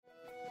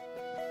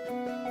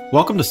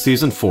Welcome to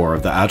Season 4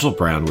 of the Agile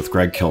Brand with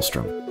Greg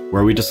Kihlstrom,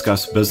 where we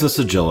discuss business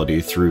agility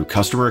through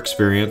customer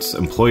experience,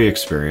 employee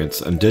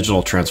experience, and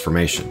digital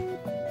transformation.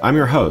 I'm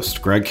your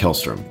host, Greg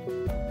Kihlstrom.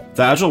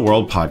 The Agile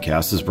World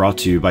podcast is brought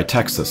to you by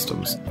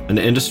TEKsystems, an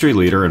industry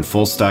leader in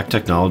full-stack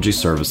technology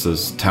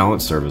services,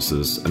 talent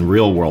services, and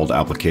real-world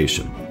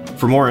application.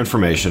 For more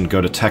information,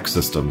 go to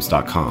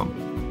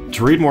teksystems.com.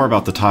 To read more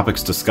about the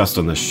topics discussed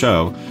on this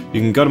show,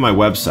 you can go to my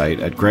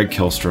website at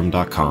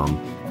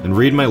gregkihlstrom.com and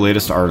read my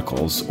latest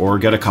articles or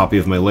get a copy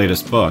of my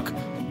latest book,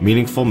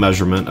 Meaningful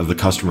Measurement of the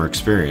Customer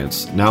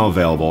Experience, now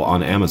available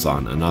on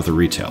Amazon and other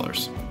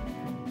retailers.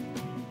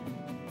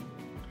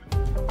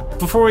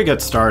 Before we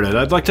get started,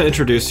 I'd like to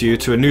introduce you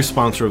to a new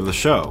sponsor of the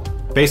show,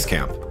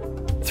 Basecamp.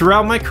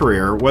 Throughout my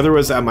career, whether it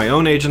was at my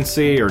own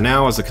agency or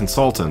now as a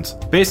consultant,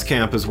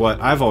 Basecamp is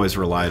what I've always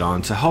relied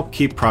on to help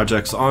keep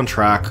projects on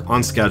track,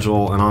 on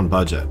schedule, and on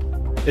budget.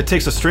 It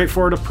takes a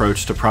straightforward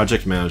approach to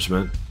project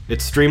management. It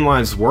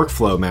streamlines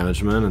workflow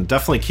management and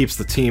definitely keeps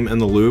the team in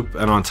the loop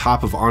and on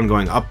top of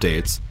ongoing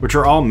updates, which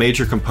are all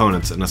major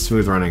components in a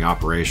smooth-running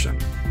operation.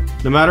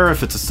 No matter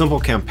if it's a simple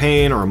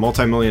campaign or a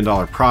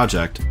multi-million-dollar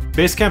project,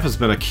 Basecamp has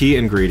been a key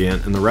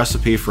ingredient in the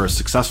recipe for a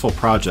successful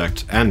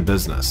project and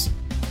business.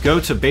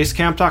 Go to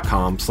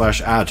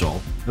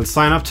basecamp.com/agile and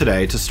sign up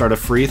today to start a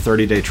free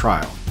 30-day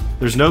trial.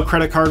 There's no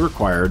credit card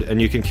required,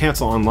 and you can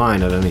cancel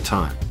online at any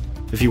time.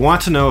 If you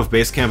want to know if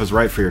Basecamp is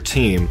right for your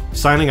team,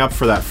 signing up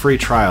for that free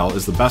trial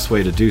is the best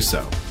way to do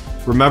so.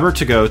 Remember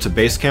to go to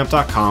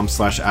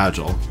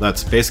basecamp.com/agile,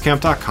 that's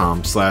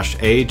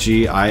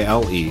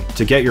basecamp.com/AGILE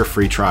to get your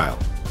free trial.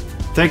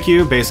 Thank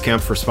you,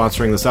 Basecamp, for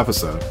sponsoring this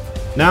episode.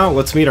 Now,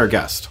 let's meet our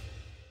guest.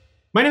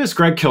 My name is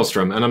Greg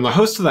Kihlstrom, and I'm the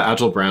host of the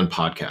Agile Brand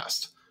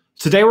podcast.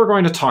 Today, we're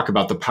going to talk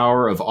about the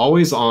power of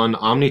always-on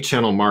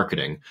omni-channel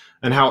marketing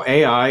and how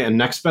AI and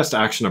next best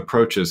action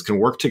approaches can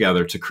work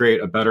together to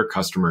create a better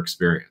customer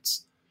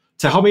experience.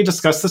 To help me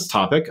discuss this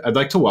topic, I'd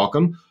like to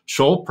welcome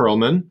Shoel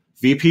Perelman,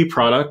 VP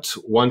Product,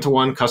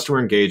 One-to-One Customer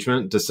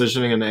Engagement,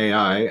 Decisioning, and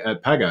AI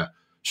at Pega.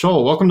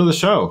 Shoel, welcome to the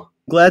show.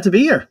 Glad to be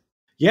here.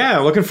 Yeah,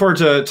 looking forward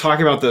to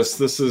talking about this.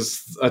 This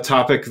is a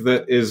topic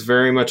that is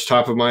very much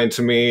top of mind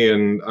to me,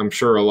 and I'm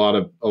sure a lot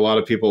of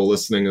people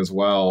listening as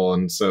well.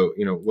 And so,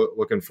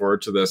 looking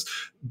forward to this.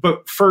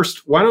 But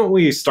first, why don't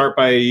we start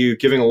by you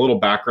giving a little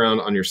background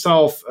on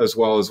yourself as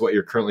well as what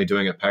you're currently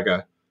doing at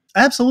Pega?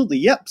 Absolutely.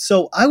 Yep.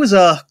 So I was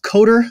a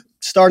coder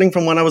starting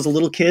from when I was a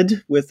little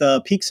kid with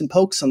peeks and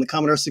pokes on the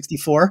Commodore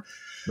 64.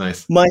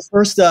 Nice. My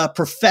first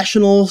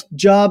professional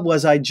job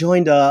was I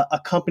joined a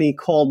company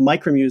called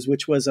Micromuse,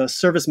 which was a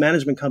service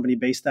management company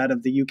based out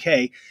of the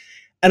UK.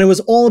 And it was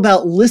all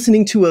about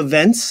listening to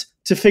events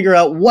to figure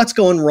out what's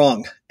going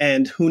wrong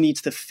and who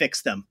needs to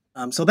fix them.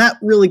 So that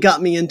really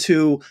got me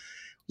into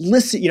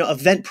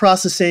event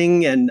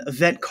processing and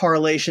event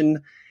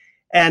correlation.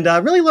 And I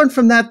really learned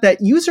from that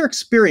user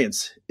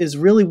experience is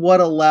really what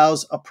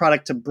allows a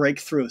product to break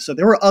through. So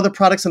there were other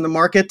products in the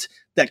market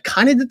that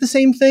kind of did the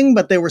same thing,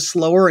 but they were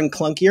slower and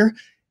clunkier.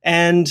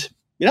 And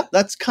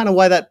that's kind of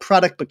why that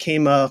product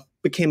became a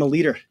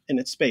leader in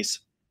its space.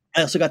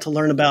 I also got to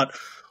learn about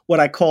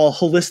what I call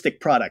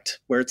holistic product,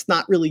 where it's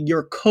not really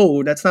your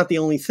code. That's not the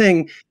only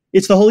thing.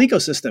 It's the whole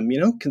ecosystem.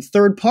 Can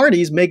third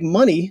parties make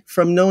money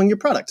from knowing your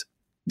product?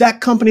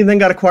 That company then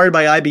got acquired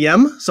by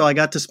IBM. So I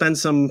got to spend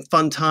some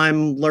fun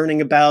time learning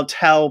about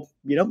how,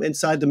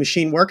 inside the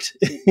machine worked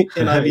in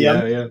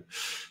IBM. Yeah.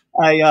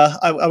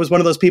 I was one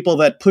of those people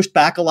that pushed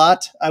back a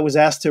lot. I was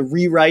asked to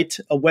rewrite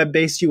a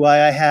web-based UI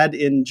I had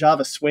in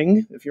Java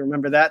Swing, if you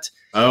remember that.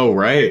 Oh,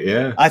 right.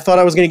 Yeah. I thought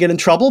I was going to get in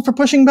trouble for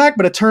pushing back,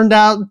 but it turned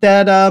out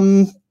that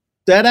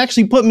that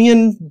actually put me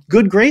in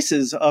good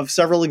graces of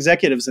several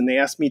executives, and they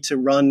asked me to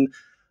run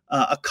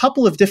a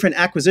couple of different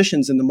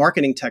acquisitions in the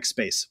marketing tech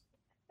space.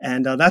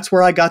 And that's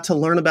where I got to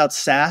learn about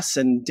SaaS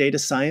and data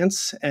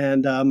science.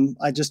 And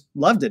I just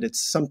loved it.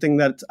 It's something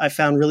that I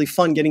found really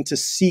fun, getting to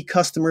see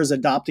customers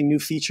adopting new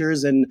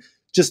features and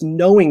just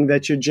knowing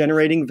that you're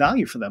generating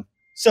value for them.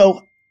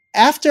 So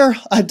after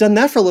I've done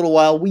that for a little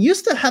while, we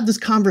used to have this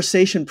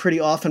conversation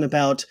pretty often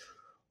about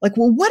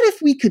what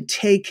if we could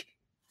take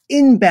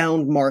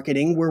inbound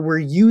marketing where we're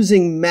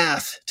using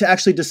math to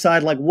actually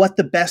decide what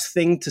the best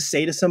thing to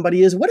say to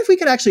somebody is? What if we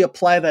could actually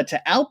apply that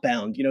to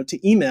outbound, to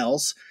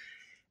emails?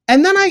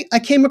 And then I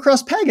came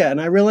across Pega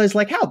and I realized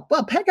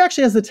Pega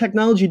actually has the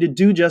technology to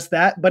do just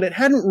that, but it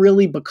hadn't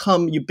really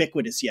become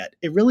ubiquitous yet.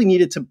 It really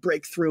needed to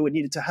break through. It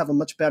needed to have a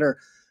much better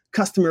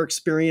customer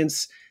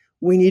experience.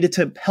 We needed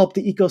to help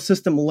the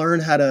ecosystem learn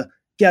how to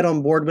get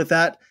on board with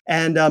that.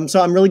 And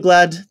so I'm really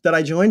glad that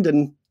I joined,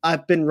 and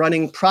I've been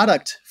running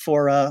product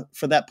for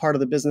that part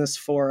of the business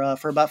for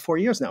about 4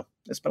 years now.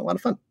 it's been a lot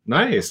of fun.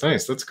 Nice.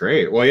 That's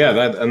great. Well, yeah,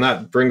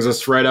 that brings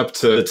us right up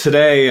to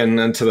today and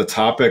then to the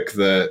topic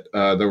that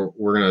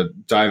we're going to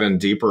dive in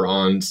deeper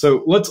on.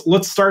 So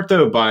let's start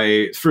though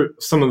for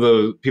some of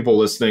the people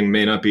listening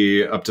may not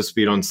be up to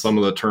speed on some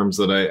of the terms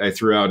that I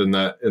threw out in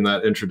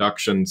that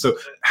introduction. So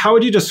how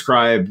would you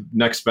describe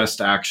next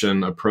best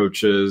action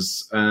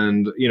approaches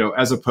and,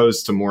 as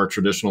opposed to more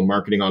traditional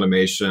marketing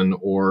automation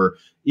or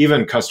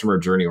even customer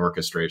journey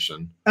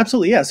orchestration?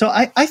 Absolutely. Yeah. So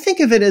I think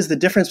of it as the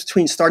difference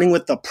between starting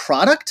with the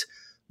product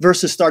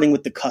versus starting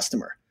with the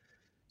customer.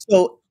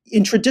 So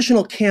in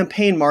traditional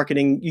campaign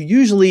marketing,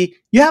 you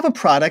have a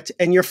product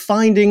and you're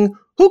finding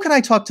who could I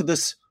talk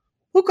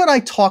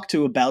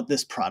to about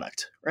this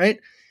product, right?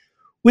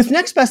 With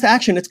next best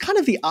action, it's kind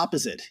of the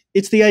opposite.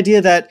 It's the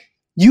idea that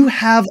you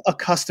have a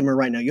customer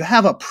right now. You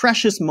have a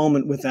precious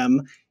moment with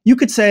them. You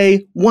could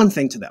say one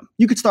thing to them.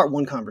 You could start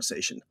one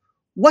conversation.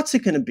 What's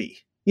it going to be?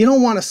 You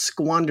don't want to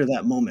squander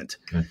that moment.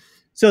 Okay.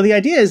 So the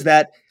idea is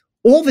that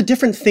all the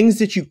different things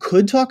that you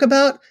could talk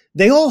about,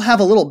 they all have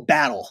a little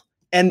battle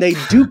and they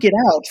duke it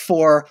out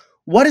for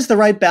what is the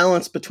right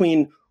balance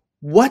between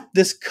what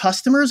this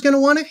customer is going to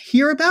want to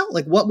hear about,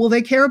 like what will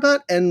they care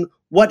about, and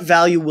what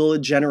value will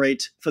it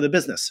generate for the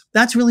business.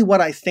 That's really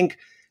what I think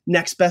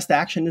next best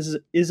action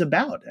is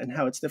about and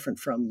how it's different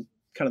from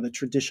kind of the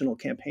traditional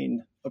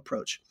campaign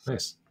approach.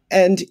 Nice.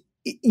 And,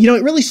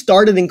 it really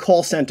started in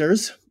call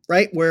centers,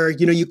 right? Where,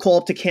 you call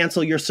up to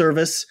cancel your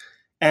service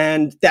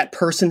and that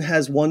person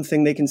has one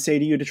thing they can say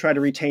to you to try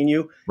to retain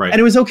you. Right. And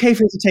it was okay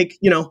for it to take,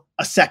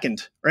 a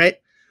second, right?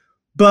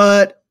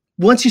 But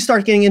once you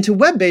start getting into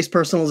web-based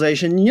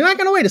personalization, you're not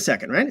going to wait a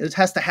second, right? It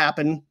has to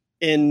happen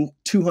in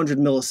 200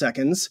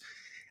 milliseconds.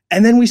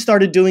 And then we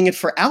started doing it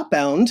for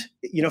outbound,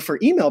 for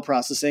email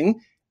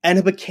processing. And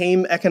it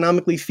became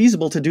economically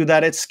feasible to do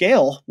that at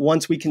scale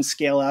once we can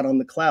scale out on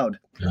the cloud.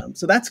 Yeah.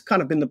 So that's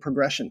kind of been the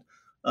progression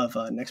of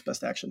next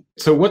best action.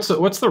 So what's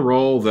the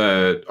role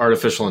that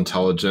artificial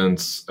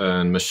intelligence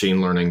and machine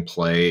learning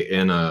play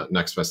in a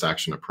next best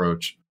action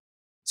approach?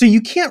 So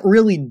you can't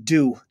really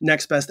do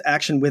next best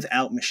action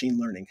without machine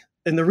learning.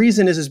 And the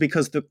reason is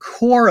because the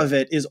core of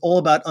it is all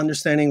about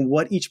understanding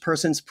what each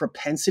person's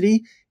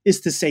propensity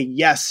is to say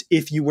yes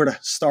if you were to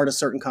start a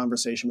certain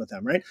conversation with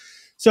them, right?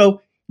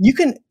 So you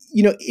can,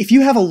 if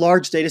you have a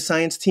large data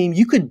science team,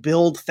 you could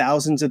build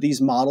thousands of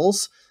these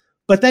models.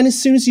 But then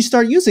as soon as you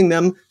start using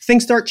them,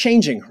 things start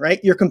changing, right?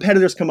 Your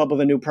competitors come up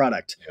with a new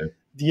product. Okay.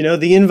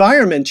 The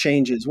environment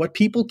changes. What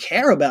people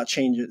care about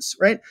changes,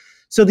 right?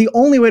 So the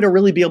only way to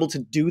really be able to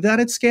do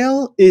that at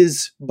scale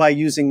is by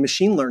using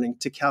machine learning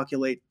to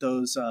calculate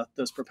those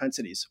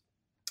propensities.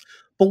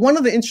 But one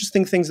of the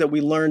interesting things that we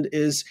learned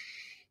is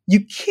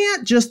you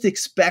can't just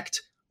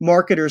expect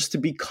marketers to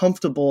be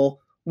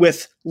comfortable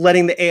with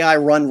letting the AI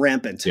run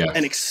rampant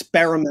and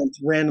experiment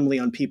randomly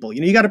on people.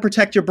 You got to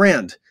protect your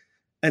brand.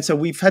 And so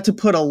we've had to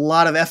put a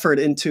lot of effort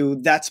into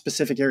that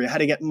specific area, how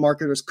to get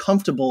marketers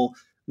comfortable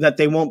that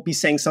they won't be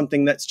saying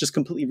something that's just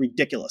completely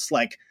ridiculous,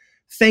 like,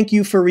 thank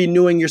you for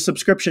renewing your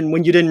subscription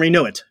when you didn't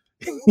renew it.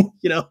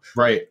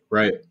 Right.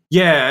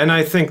 Yeah. And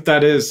I think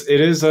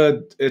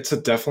it's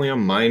definitely a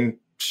mind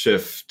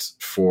shift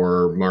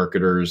for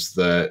marketers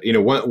that,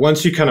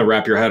 once you kind of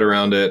wrap your head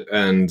around it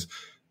and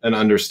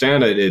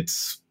understand it,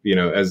 it's,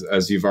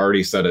 as you've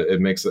already said, it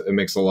makes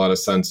a lot of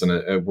sense and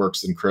it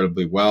works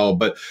incredibly well.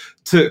 But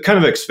to kind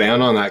of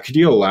expand on that, could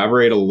you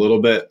elaborate a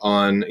little bit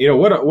on,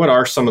 what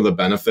are some of the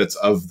benefits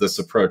of this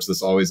approach,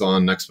 this always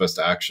on next best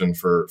action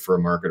for a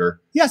marketer?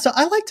 Yeah. So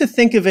I like to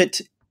think of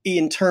it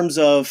in terms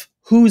of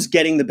who's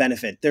getting the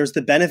benefit. There's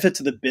the benefit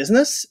to the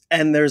business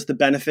and there's the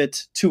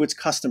benefit to its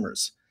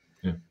customers.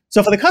 Yeah.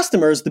 So for the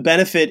customers, the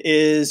benefit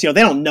is, they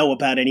don't know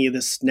about any of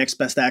this next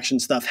best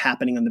action stuff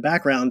happening in the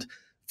background.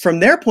 From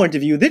their point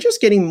of view, they're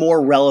just getting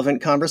more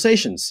relevant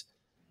conversations.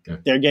 Okay.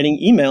 They're getting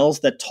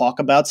emails that talk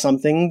about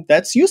something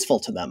that's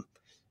useful to them.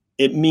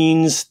 It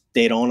means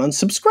they don't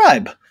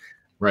unsubscribe.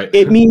 Right.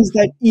 It means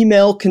that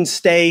email can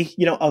stay,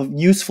 a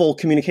useful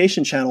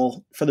communication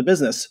channel for the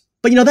business.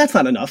 But, that's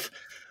not enough,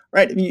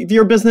 right? If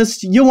you're a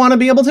business, you want to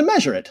be able to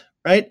measure it,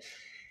 right?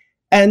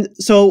 And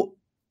so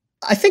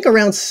I think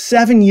around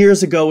 7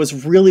 years ago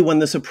was really when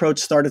this approach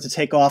started to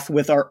take off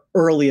with our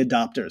early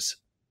adopters.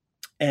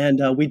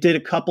 And we did a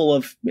couple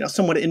of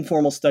somewhat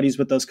informal studies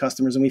with those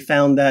customers, and we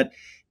found that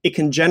it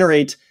can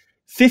generate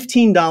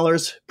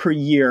 $15 per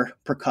year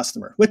per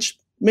customer, which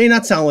may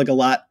not sound like a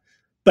lot,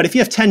 but if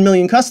you have 10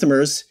 million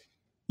customers,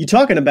 you're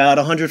talking about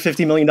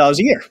 $150 million a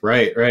year.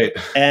 Right.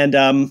 And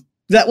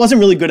that wasn't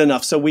really good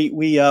enough. So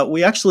we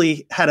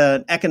actually had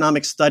an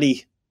economic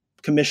study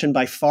commissioned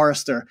by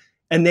Forrester,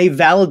 and they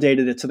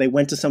validated it. So they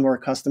went to some of our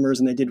customers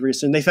and they did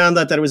research, and they found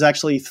out that it was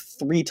actually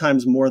 3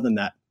 times more than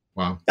that.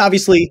 Wow.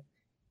 Obviously,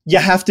 you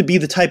have to be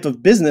the type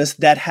of business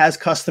that has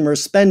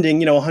customers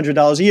spending,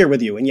 $100 a year with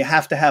you. And you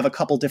have to have a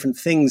couple different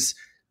things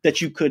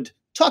that you could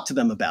talk to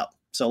them about.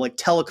 So like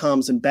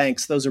telecoms and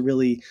banks, those are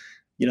really,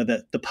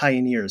 the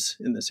pioneers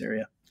in this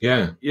area.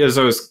 Yeah. Yeah, as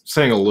I was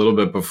saying a little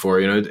bit before,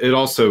 it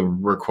also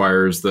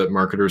requires that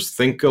marketers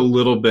think a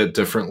little bit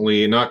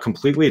differently, not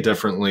completely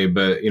differently,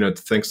 but,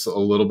 thinks a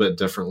little bit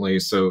differently.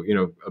 So,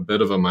 a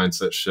bit of a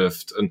mindset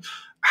shift. And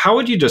how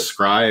would you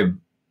describe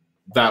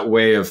that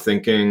way of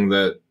thinking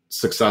that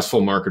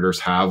successful marketers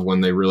have when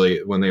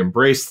they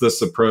embrace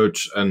this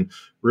approach and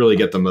really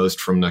get the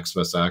most from next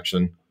best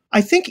action?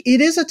 I think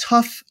it is a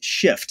tough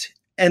shift.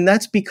 And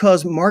that's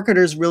because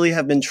marketers really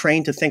have been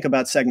trained to think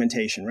about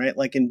segmentation, right?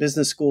 Like in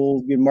business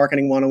school, in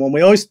marketing 101,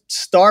 we always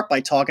start by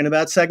talking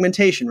about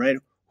segmentation, right?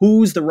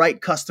 Who's the right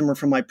customer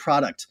for my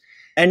product?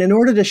 And in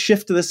order to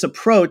shift to this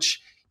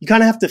approach, you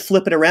kind of have to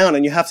flip it around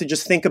and you have to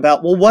just think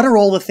about, well, what are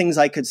all the things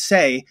I could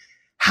say?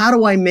 How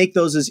do I make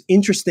those as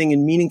interesting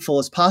and meaningful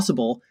as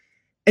possible?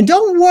 And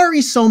don't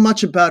worry so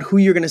much about who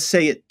you're going to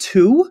say it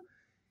to.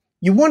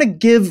 You want to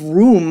give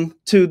room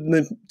to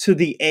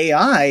the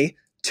AI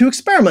to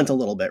experiment a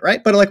little bit,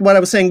 right? But like what I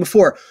was saying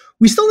before,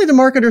 we still need the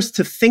marketers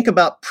to think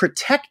about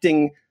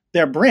protecting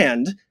their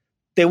brand.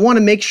 They want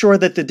to make sure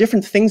that the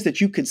different things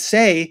that you could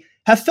say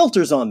have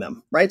filters on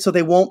them, right? So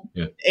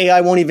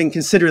AI won't even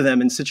consider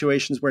them in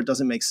situations where it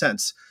doesn't make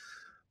sense.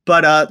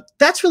 But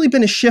that's really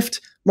been a shift.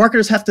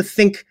 Marketers have to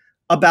think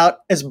about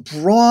as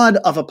broad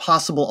of a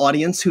possible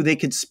audience who they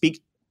could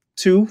speak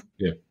to,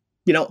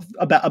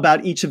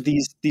 about each of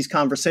these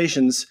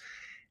conversations,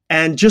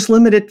 and just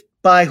limit it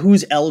by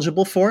who's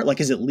eligible for it.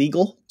 Like, is it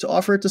legal to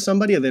offer it to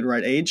somebody? Are they the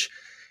right age?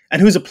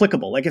 And who's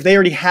applicable? Like, if they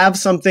already have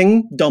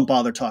something, don't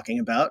bother talking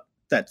about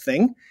that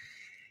thing.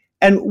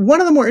 And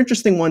one of the more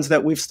interesting ones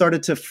that we've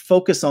started to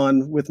focus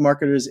on with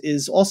marketers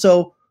is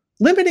also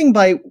limiting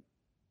by,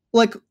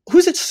 like,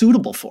 who's it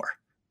suitable for?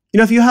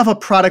 If you have a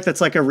product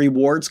that's like a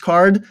rewards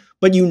card,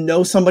 but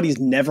somebody's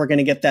never going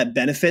to get that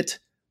benefit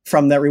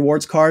from that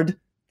rewards card,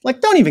 like,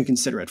 don't even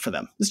consider it for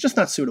them. It's just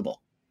not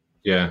suitable.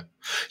 Yeah.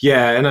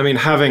 Yeah. And I mean,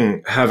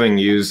 having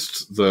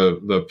used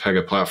the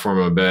Pega platform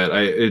a bit,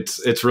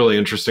 it's really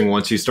interesting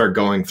once you start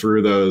going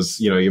through those,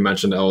 you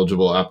mentioned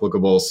eligible,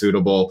 applicable,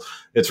 suitable.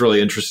 It's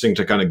really interesting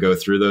to kind of go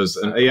through those.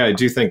 And yeah, I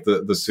do think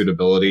that the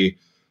suitability,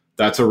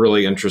 that's a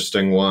really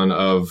interesting one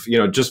of,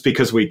 just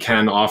because we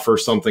can offer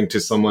something to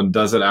someone,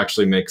 does it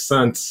actually make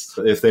sense?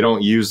 If they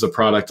don't use the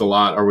product a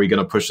lot, are we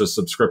going to push a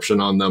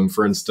subscription on them,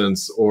 for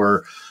instance,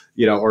 or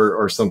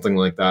something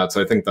like that.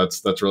 So I think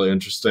that's really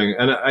interesting.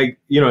 And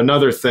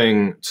another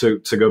thing to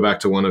go back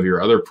to one of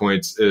your other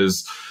points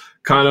is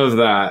kind of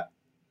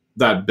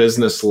that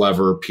business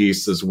lever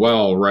piece as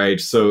well, right?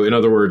 So in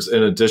other words,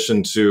 in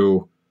addition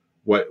to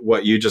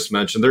what you just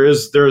mentioned, there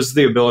is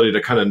the ability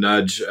to kind of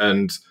nudge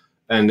and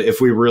if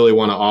we really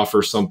want to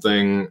offer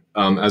something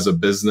as a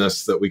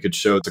business that we could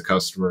show to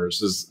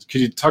customers.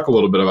 Could you talk a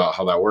little bit about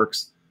how that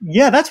works?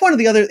 Yeah, that's one of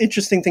the other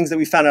interesting things that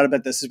we found out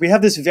about this is we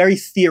have this very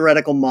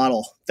theoretical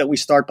model that we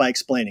start by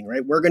explaining,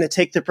 right? We're going to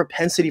take the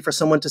propensity for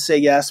someone to say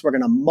yes, we're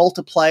going to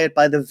multiply it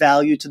by the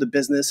value to the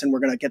business, and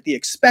we're going to get the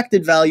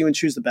expected value and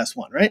choose the best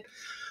one, right?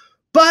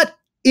 But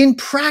in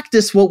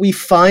practice, what we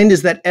find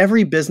is that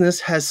every business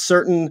has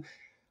certain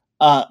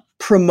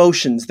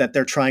promotions that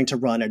they're trying to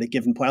run at a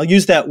given point. I'll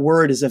use that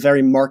word as a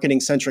very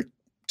marketing-centric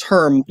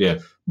term. Yeah.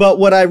 But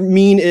what I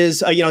mean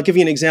is, I'll give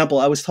you an example.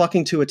 I was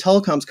talking to a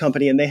telecoms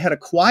company and they had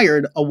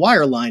acquired a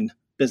wireline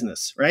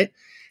business, right?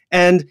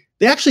 And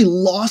they actually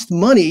lost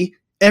money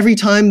every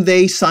time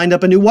they signed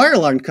up a new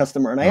wireline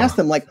customer. And I asked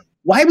them, like,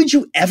 why would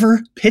you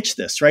ever pitch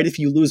this, right, if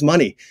you lose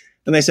money?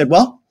 And they said,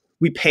 well,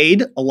 we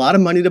paid a lot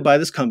of money to buy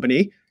this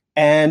company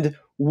and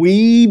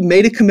we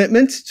made a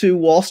commitment to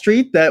Wall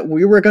Street that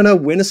we were going to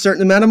win a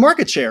certain amount of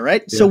market share,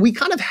 right? Yeah. So we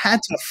kind of had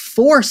to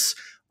force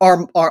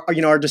our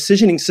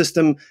decisioning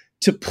system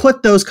to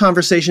put those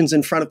conversations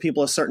in front of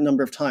people a certain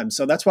number of times.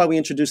 So that's why we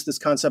introduced this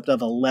concept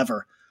of a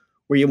lever,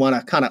 where you want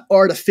to kind of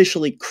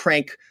artificially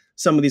crank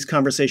some of these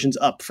conversations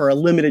up for a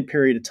limited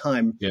period of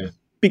time. Yeah.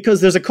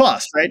 Because there's a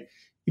cost, right?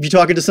 If you're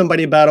talking to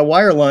somebody about a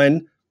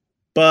wireline,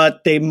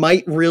 but they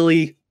might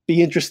really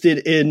be interested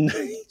in,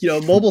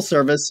 mobile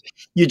service,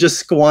 you just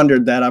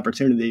squandered that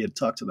opportunity to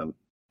talk to them.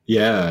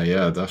 Yeah,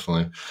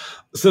 definitely.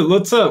 So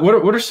let's,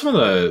 what are some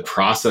of the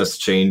process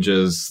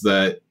changes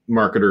that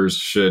marketers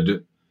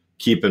should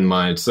keep in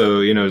mind?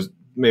 So,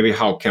 maybe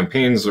how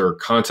campaigns or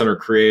content are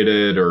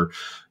created, or,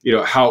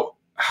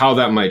 how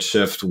that might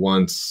shift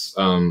once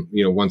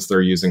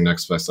they're using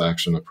next best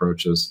action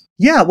approaches.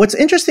 Yeah. What's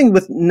interesting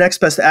with next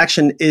best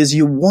action is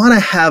you want to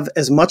have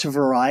as much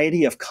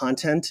variety of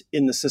content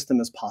in the system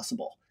as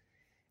possible.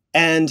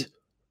 And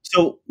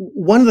so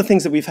one of the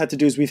things that we've had to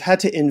do is we've had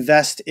to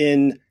invest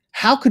in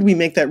how could we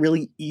make that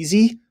really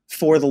easy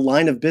for the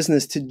line of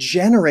business to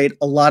generate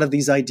a lot of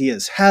these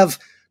ideas, have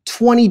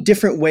 20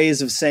 different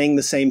ways of saying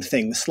the same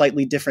thing with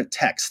slightly different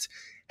text,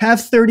 have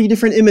 30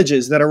 different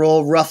images that are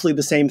all roughly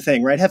the same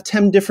thing, right? Have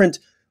 10 different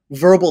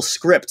verbal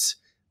scripts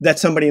that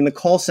somebody in the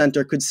call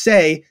center could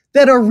say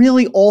that are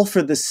really all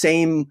for the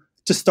same,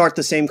 to start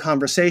the same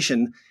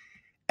conversation.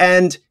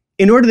 And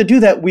in order to do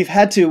that, we've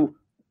had to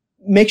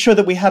make sure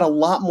that we had a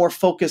lot more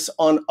focus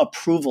on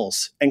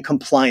approvals and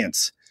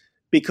compliance,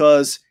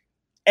 because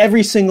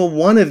every single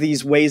one of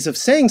these ways of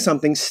saying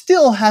something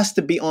still has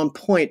to be on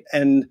point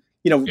and,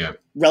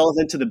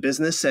 relevant to the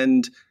business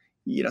and,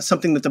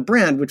 something that the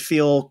brand would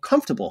feel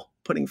comfortable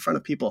putting in front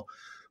of people.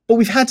 But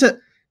we've had to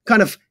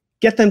kind of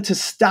get them to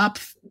stop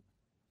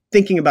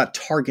thinking about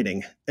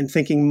targeting and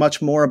thinking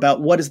much more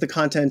about what is the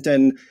content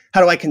and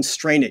how do I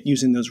constrain it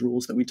using those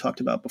rules that we talked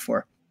about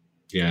before.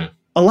 Yeah.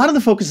 A lot of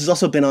the focus has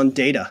also been on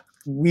data.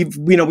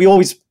 We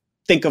always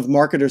think of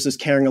marketers as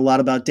caring a lot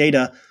about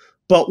data,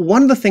 but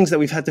one of the things that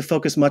we've had to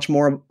focus much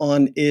more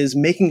on is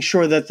making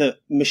sure that the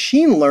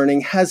machine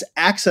learning has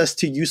access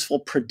to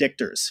useful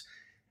predictors.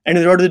 And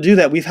in order to do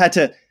that, we've had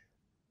to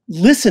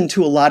listen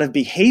to a lot of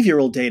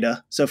behavioral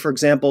data. So for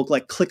example,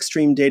 like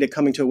clickstream data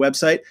coming to a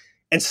website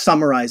and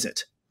summarize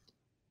it.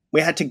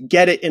 We had to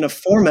get it in a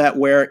format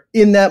where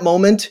in that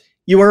moment,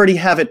 you already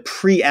have it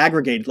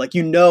pre-aggregated. Like,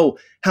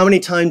 how many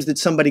times did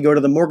somebody go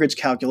to the mortgage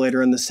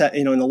calculator in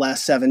the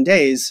last 7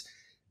 days?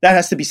 That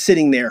has to be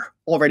sitting there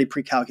already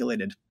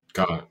pre-calculated.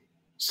 Got it.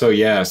 So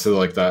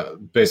like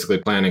that, basically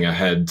planning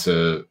ahead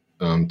to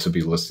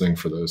be listening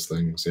for those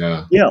things.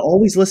 Yeah. Yeah.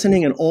 Always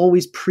listening and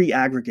always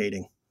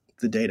pre-aggregating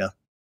the data.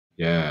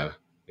 Yeah.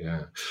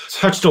 Yeah.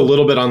 Touched a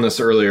little bit on this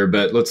earlier,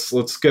 but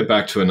let's get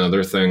back to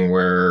another thing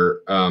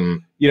where,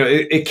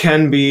 it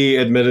can be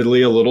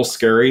admittedly a little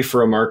scary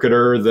for a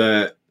marketer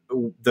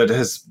that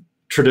has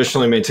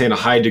traditionally maintained a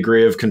high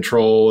degree of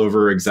control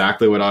over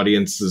exactly what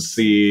audiences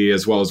see,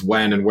 as well as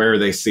when and where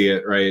they see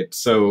it. Right.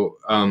 So,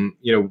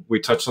 we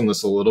touched on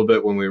this a little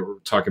bit when we were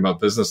talking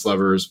about business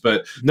levers,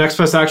 but next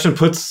best action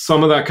puts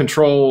some of that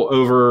control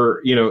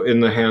over, in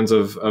the hands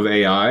of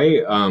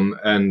AI,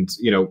 and,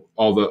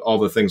 all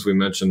the things we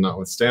mentioned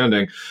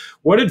notwithstanding.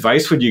 What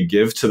advice would you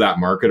give to that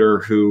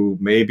marketer who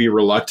may be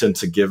reluctant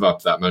to give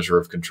up that measure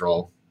of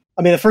control?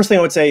 I mean, the first thing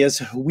I would say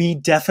is we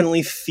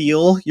definitely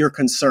feel your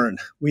concern.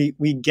 We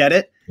get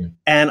it. Yeah.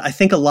 And I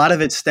think a lot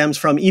of it stems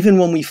from even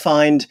when we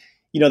find,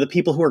 the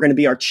people who are going to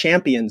be our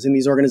champions in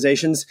these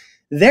organizations,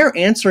 they're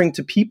answering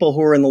to people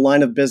who are in the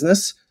line of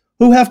business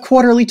who have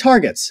quarterly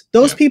targets.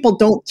 Those people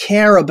don't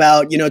care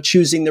about,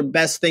 choosing the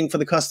best thing for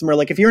the customer.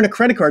 Like if you're in a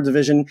credit card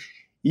division,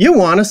 you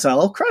want to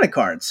sell credit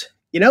cards.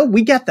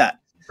 We get that.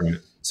 Right.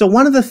 So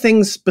one of the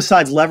things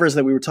besides levers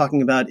that we were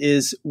talking about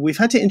is we've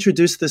had to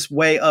introduce this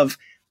way of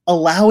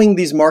allowing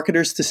these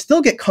marketers to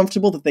still get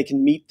comfortable that they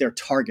can meet their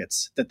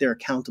targets that they're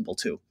accountable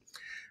to.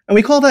 And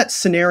we call that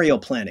scenario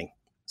planning.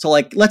 So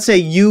like, let's say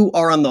you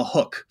are on the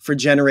hook for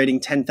generating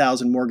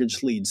 10,000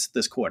 mortgage leads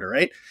this quarter,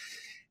 right?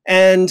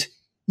 And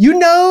you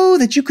know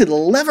that you could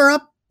lever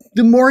up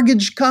the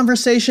mortgage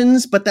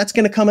conversations, but that's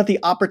going to come at the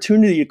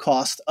opportunity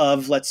cost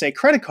of, let's say,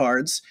 credit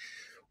cards.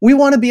 We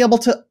want to be able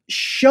to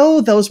show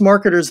those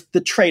marketers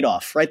the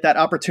trade-off, right? That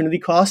opportunity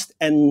cost,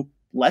 and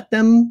let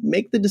them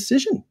make the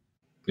decision.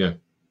 Yeah.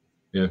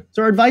 Yeah.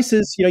 So our advice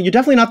is, you're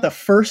definitely not the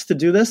first to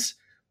do this.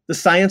 The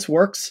science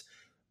works,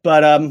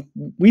 but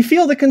we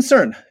feel the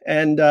concern,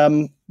 and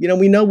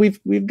we know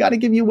we've got to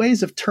give you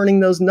ways of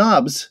turning those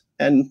knobs,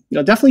 and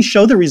definitely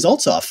show the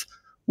results off.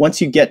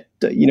 Once you get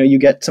you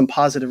get some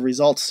positive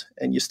results,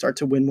 and you start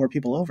to win more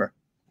people over.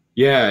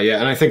 Yeah,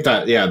 and I think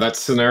that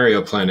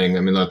scenario planning.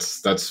 I mean,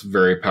 that's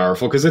very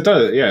powerful because it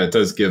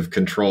does give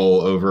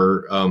control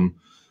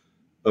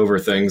over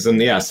things.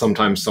 And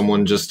sometimes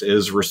someone just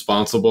is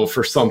responsible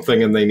for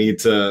something and they need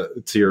to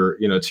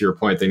your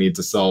point, they need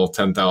to sell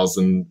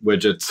 10,000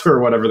 widgets or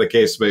whatever the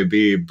case may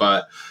be.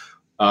 But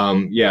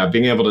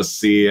being able to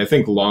see, I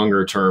think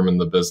longer term in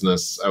the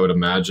business, I would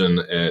imagine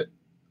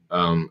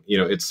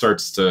it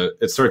starts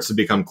to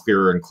become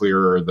clearer and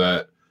clearer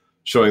that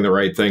showing the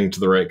right thing to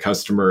the right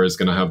customer is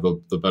going to have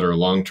the better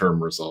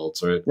long-term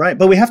results, right? Right.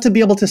 But we have to be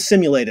able to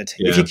simulate it.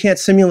 Yeah. If you can't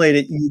simulate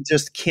it, you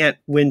just can't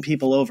win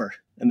people over.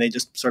 And they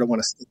just sort of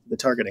want to stick to the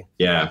targeting.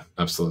 Yeah,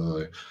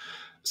 absolutely.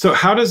 So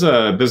how does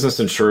a business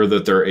ensure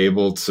that they're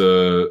able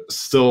to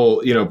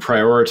still,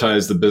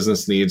 prioritize the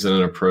business needs in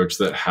an approach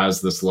that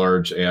has this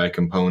large AI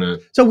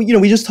component? So,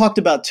 we just talked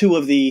about two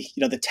of the,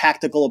 the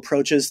tactical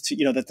approaches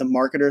to, that the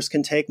marketers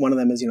can take. One of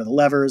them is, the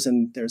levers,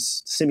 and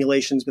there's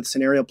simulations with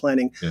scenario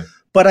planning. Yeah.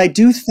 But I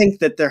do think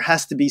that there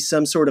has to be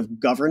some sort of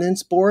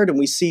governance board. And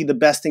we see the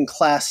best in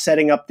class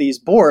setting up these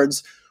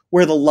boards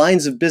where the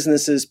lines of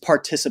businesses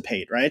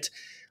participate, right?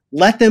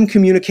 Let them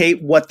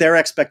communicate what their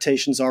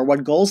expectations are,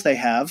 what goals they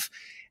have,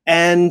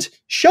 and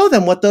show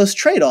them what those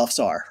trade-offs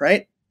are,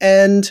 right?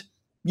 And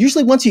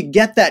usually once you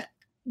get that,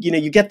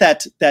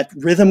 that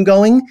rhythm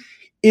going,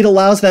 it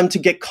allows them to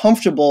get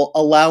comfortable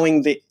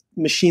allowing the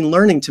machine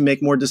learning to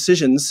make more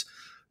decisions.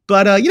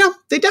 But,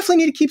 they definitely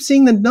need to keep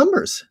seeing the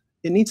numbers.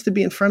 It needs to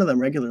be in front of them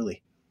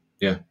regularly.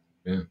 Yeah,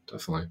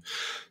 definitely.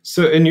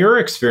 So in your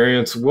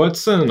experience,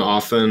 what's an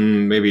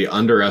often maybe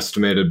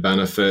underestimated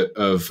benefit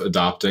of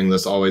adopting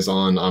this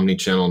always-on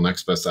omni-channel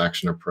next best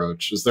action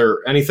approach? Is there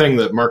anything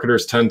that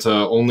marketers tend to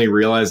only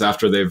realize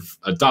after they've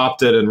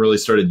adopted and really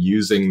started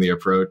using the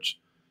approach?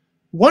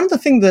 One of the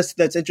things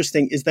that's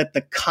interesting is that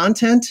the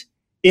content,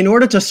 in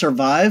order to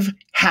survive,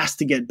 has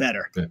to get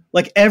better. Yeah.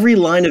 Like every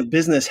line of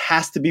business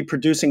has to be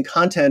producing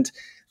content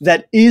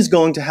that is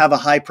going to have a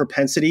high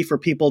propensity for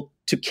people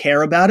to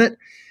care about it.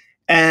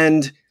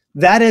 And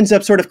that ends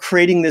up sort of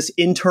creating this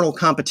internal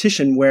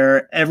competition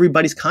where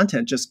everybody's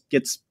content just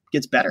gets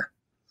better.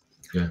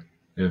 Yeah.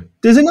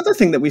 There's another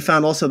thing that we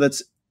found also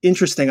that's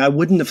interesting. I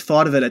wouldn't have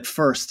thought of it at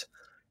first.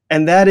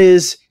 And that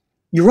is,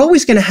 you're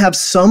always going to have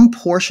some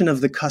portion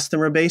of the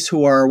customer base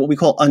who are what we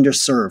call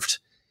underserved.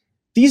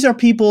 These are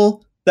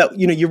people that,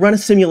 you run a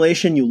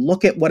simulation, you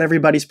look at what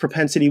everybody's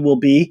propensity will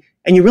be,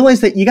 and you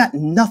realize that you got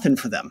nothing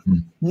for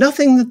them,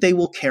 nothing that they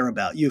will care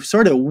about. You've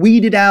sort of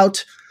weeded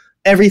out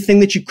everything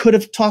that you could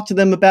have talked to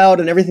them about,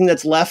 and everything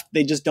that's left,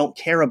 they just don't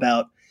care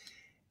about.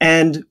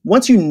 And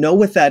once you know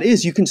what that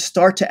is, you can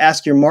start to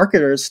ask your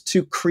marketers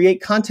to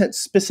create content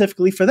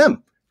specifically for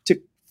them to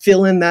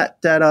fill in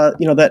that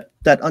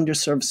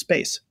underserved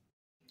space.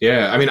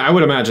 Yeah, I mean, I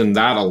would imagine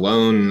that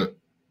alone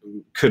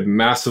could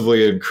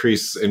massively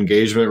increase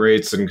engagement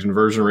rates and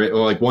conversion rate,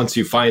 like once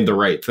you find the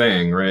right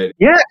thing, right?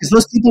 Yeah, because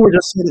those people were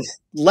just sort of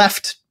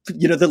left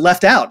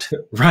out.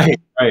 Right.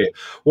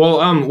 Well,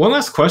 one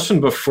last question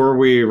before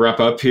we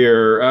wrap up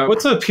here.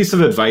 What's a piece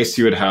of advice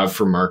you would have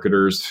for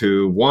marketers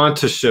who want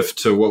to shift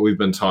to what we've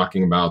been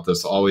talking about,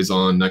 this always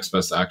on next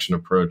best action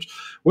approach?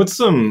 What's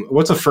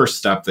a first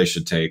step they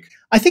should take?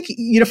 I think,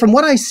 from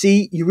what I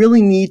see, you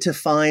really need to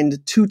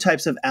find two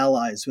types of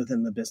allies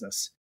within the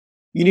business.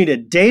 You need a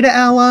data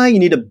ally, you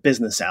need a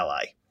business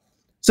ally.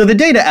 So the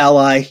data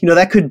ally,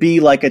 that could be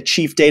like a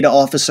chief data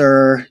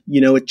officer,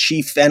 a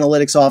chief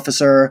analytics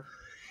officer.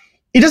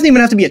 It doesn't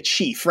even have to be a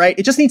chief, right?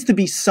 It just needs to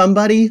be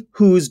somebody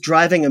who's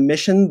driving a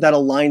mission that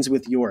aligns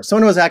with yours.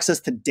 Someone who has access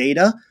to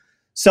data,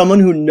 someone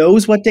who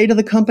knows what data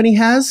the company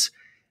has.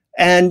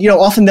 And,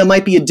 often there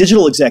might be a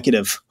digital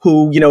executive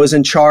who, is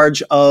in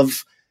charge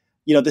of,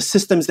 the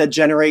systems that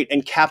generate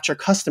and capture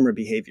customer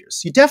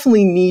behaviors. You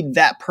definitely need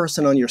that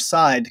person on your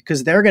side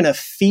because they're going to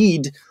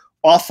feed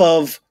off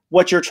of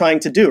what you're trying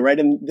to do, right?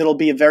 And it'll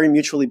be a very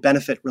mutual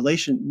beneficial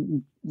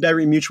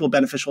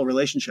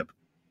relationship.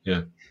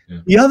 Yeah.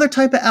 The other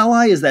type of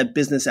ally is that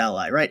business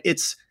ally, right?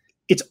 It's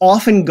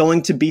often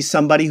going to be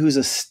somebody who's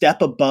a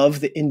step above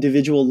the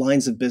individual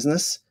lines of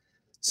business,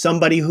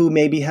 somebody who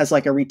maybe has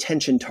like a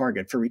retention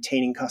target for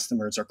retaining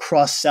customers or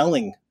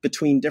cross-selling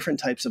between different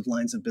types of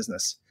lines of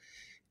business.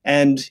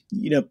 And,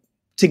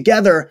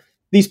 together,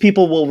 these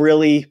people will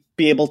really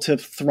be able to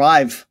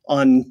thrive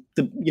on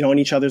on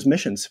each other's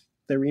missions.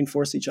 They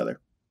reinforce each other.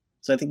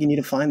 So I think you need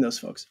to find those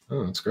folks.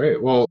 Oh, that's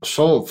great. Well,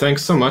 Shoel,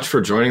 thanks so much for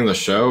joining the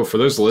show. For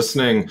those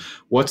listening,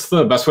 what's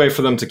the best way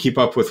for them to keep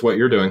up with what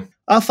you're doing?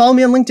 Follow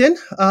me on LinkedIn.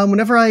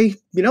 Whenever I,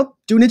 do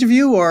an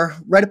interview or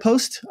write a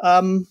post,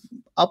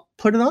 I'll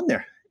put it on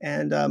there.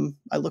 And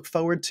I look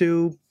forward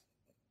to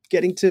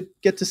get to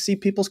see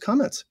people's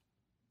comments.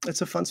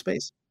 It's a fun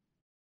space.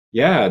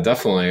 Yeah,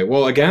 definitely.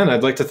 Well, again,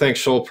 I'd like to thank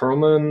Shoel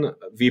Perelman,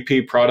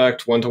 VP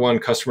Product, One-to-One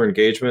Customer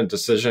Engagement,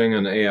 Decisioning,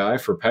 and AI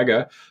for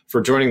Pega,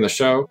 for joining the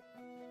show.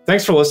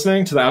 Thanks for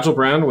listening to The Agile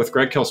Brand with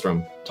Greg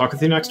Kihlstrom. Talk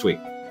with you next week.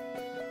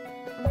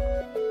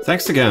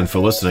 Thanks again for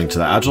listening to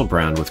The Agile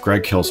Brand with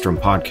Greg Kihlstrom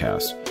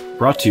podcast,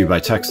 brought to you by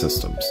Tech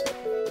Systems.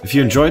 If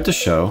you enjoyed the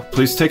show,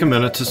 please take a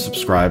minute to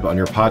subscribe on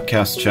your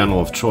podcast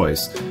channel of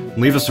choice and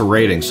leave us a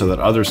rating so that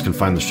others can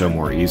find the show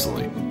more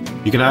easily.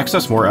 You can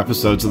access more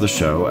episodes of the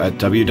show at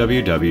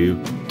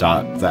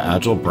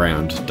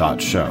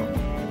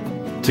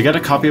www.theagilebrand.show. To get a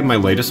copy of my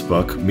latest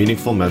book,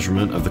 Meaningful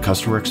Measurement of the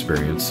Customer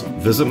Experience,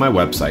 visit my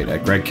website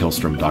at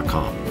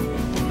gregkihlstrom.com.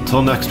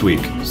 Until next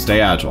week,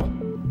 stay agile.